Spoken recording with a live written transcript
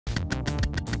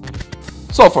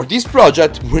So for this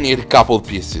project we need a couple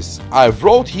pieces. I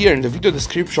wrote here in the video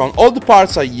description all the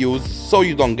parts I used so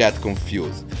you don't get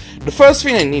confused. The first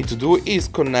thing I need to do is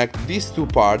connect these two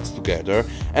parts together,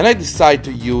 and I decide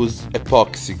to use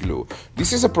epoxy glue.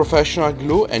 This is a professional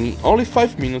glue and in only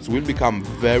 5 minutes will become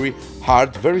very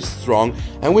hard, very strong,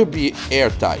 and will be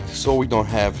airtight so we don't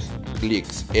have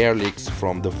leaks, air leaks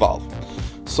from the valve.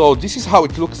 So this is how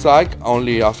it looks like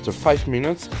only after 5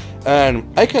 minutes,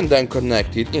 and I can then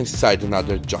connect it inside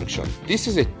another junction. This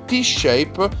is a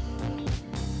T-shape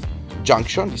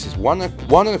junction. This is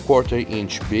 1¼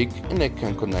 inch big, and I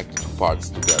can connect the two parts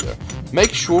together.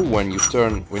 Make sure when you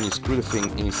screw the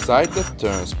thing inside that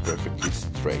turns perfectly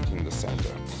straight in the center.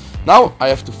 Now I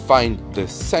have to find the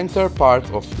center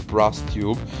part of the brass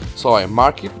tube, so I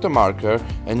mark it with a marker,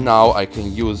 and now I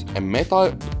can use a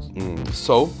metal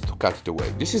saw to cut it away.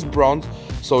 This is bronze,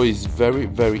 so it's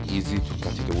very easy to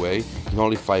cut it away in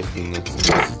only 5 minutes.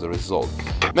 This is the result.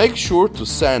 Make sure to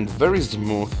sand very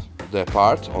smooth the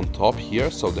part on top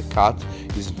here, so the cut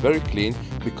is very clean,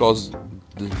 because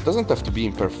it doesn't have to be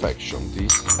in perfection.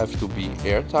 These have to be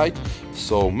airtight,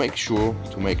 so make sure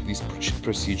to make this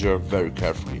procedure very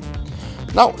carefully.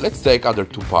 Now let's take other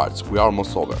two parts. We are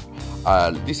almost over.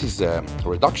 This is a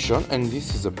reduction and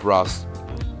this is a brass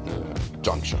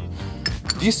junction.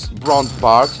 This bronze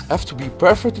part have to be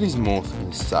perfectly smooth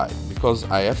inside, because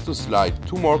I have to slide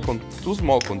two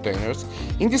small containers.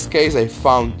 In this case I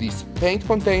found these paint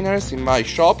containers in my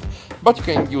shop, but you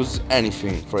can use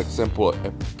anything, for example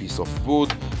a piece of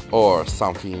wood or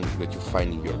something that you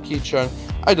find in your kitchen.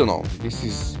 I don't know, this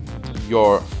is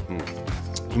your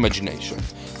imagination.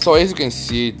 So as you can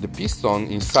see, the piston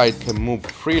inside can move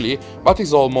freely, but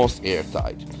is almost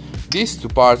airtight. These two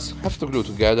parts have to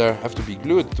be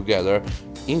glued together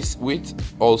with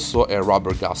also a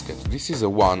rubber gasket. This is a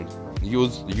one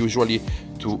used usually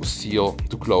to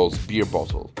close beer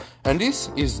bottle. And this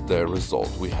is the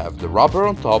result. We have the rubber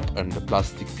on top and the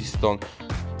plastic piston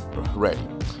ready.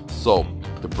 So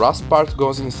the brass part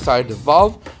goes inside the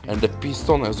valve and the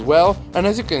piston as well, and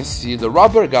as you can see, the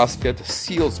rubber gasket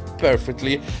seals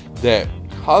perfectly the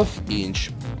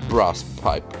half-inch brass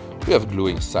pipe we have glue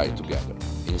inside together.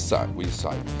 Inside.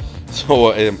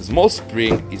 So a small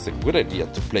spring is a good idea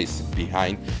to place it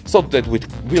behind, so that it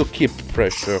will keep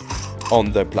pressure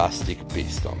on the plastic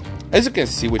piston. As you can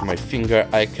see with my finger,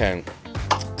 I can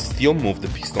still move the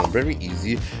piston very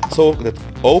easy, so that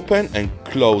on and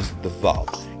close the valve.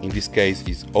 In this case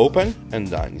it's open and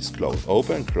then it's closed,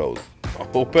 open, close,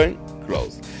 open,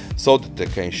 close, so that they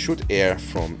can shoot air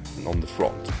from on the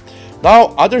front.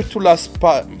 Now other two last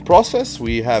process,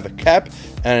 we have a cap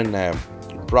and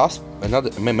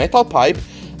another metal pipe,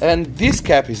 and this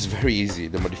cap is very easy,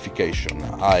 the modification.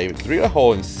 I drill a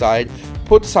hole inside,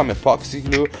 put some epoxy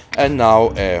glue, and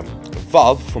now a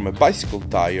valve from a bicycle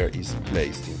tire is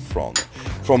placed in front.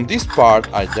 From this part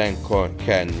I then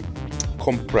can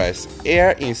compress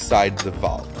air inside the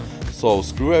valve. So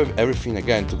screw everything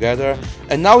again together,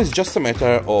 and now it's just a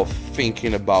matter of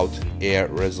thinking about air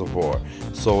reservoir.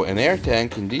 So an air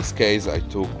tank, in this case I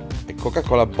took a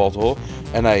Coca-Cola bottle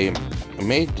and I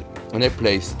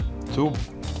placed two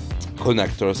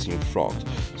connectors in front.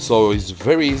 So it's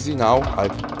very easy now.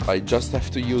 I just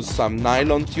have to use some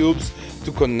nylon tubes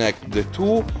to connect the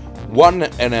two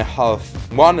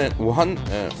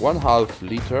 1.5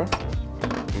 liter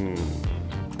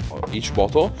each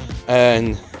bottle,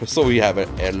 and so we have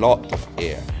a lot of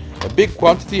air, a big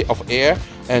quantity of air,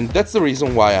 and that's the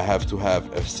reason why I have to have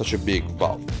such a big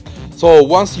valve. So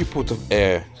once you put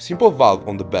a simple valve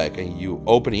on the back and you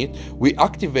open it, we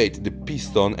activate the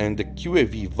piston and the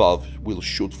QAV valve will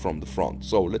shoot from the front.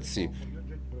 So let's see.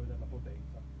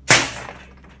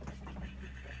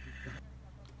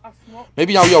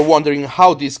 Maybe now you're wondering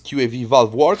how this QAV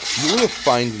valve works. You will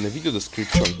find in the video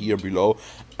description here below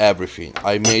everything.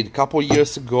 I made a couple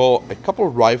years ago a couple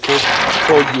rifles,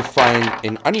 so you find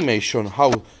an animation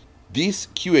how this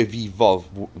QAV valve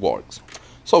works.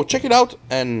 So check it out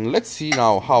and let's see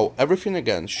now how everything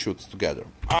again shoots together.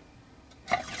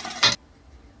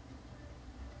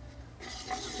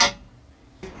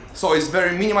 So it's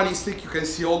very minimalistic, you can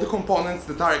see all the components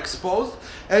that are exposed,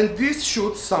 and this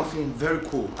shoots something very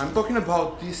cool. I'm talking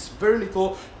about these very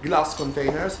little glass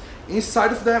containers.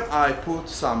 Inside of them I put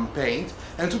some paint,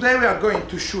 and today we are going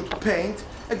to shoot paint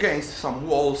against some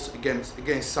walls, against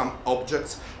some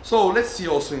objects. So let's see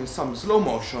also in some slow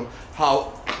motion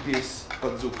how this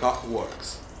bazooka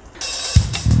works.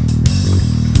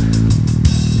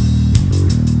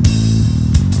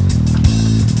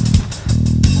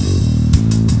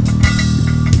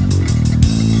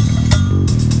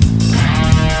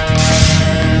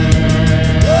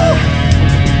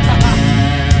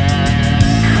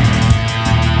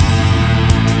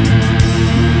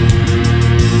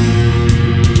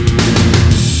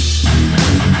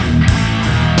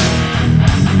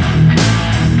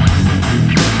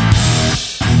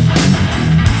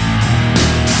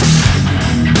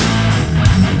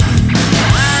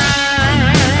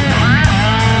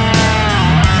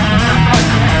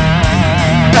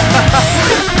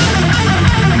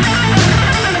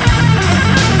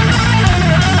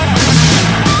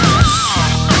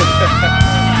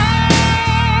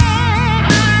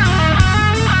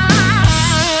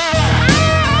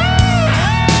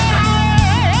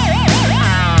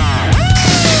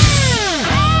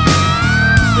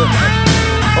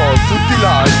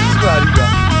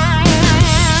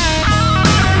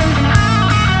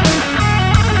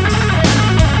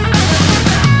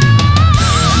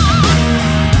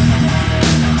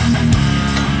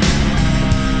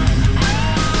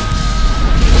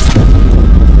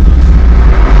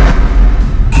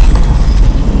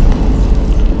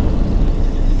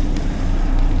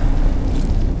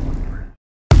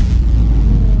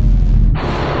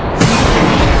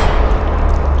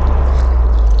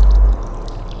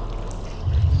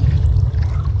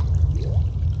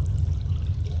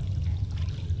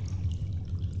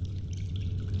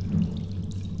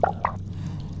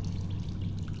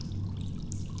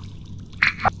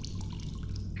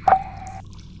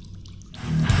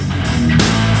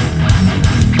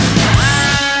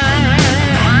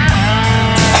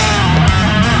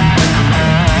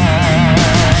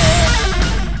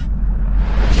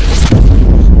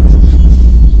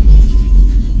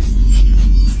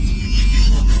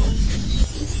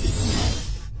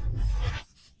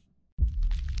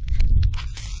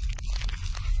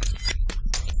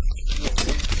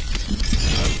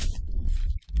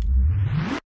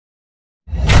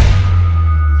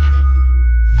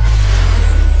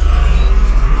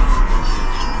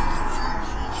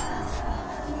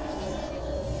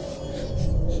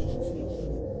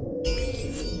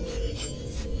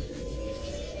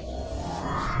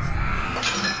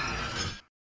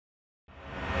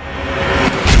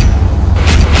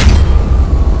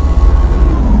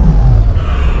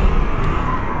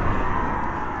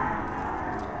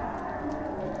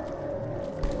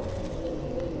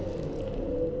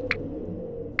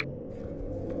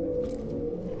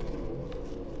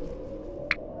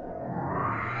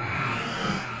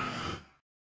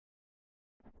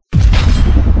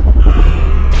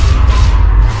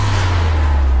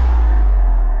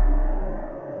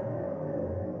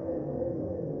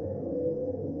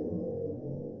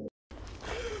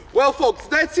 Well folks,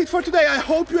 that's it for today. I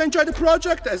hope you enjoyed the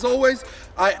project. As always,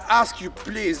 I ask you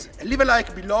please leave a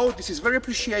like below. This is very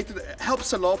appreciated. It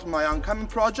helps a lot my oncoming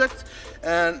project.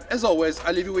 And as always,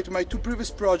 I leave you with my 2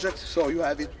 previous projects. So you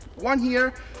have it, one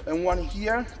here and one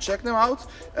here. Check them out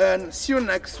and see you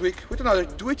next week with another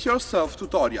do-it-yourself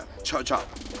tutorial. Ciao, ciao.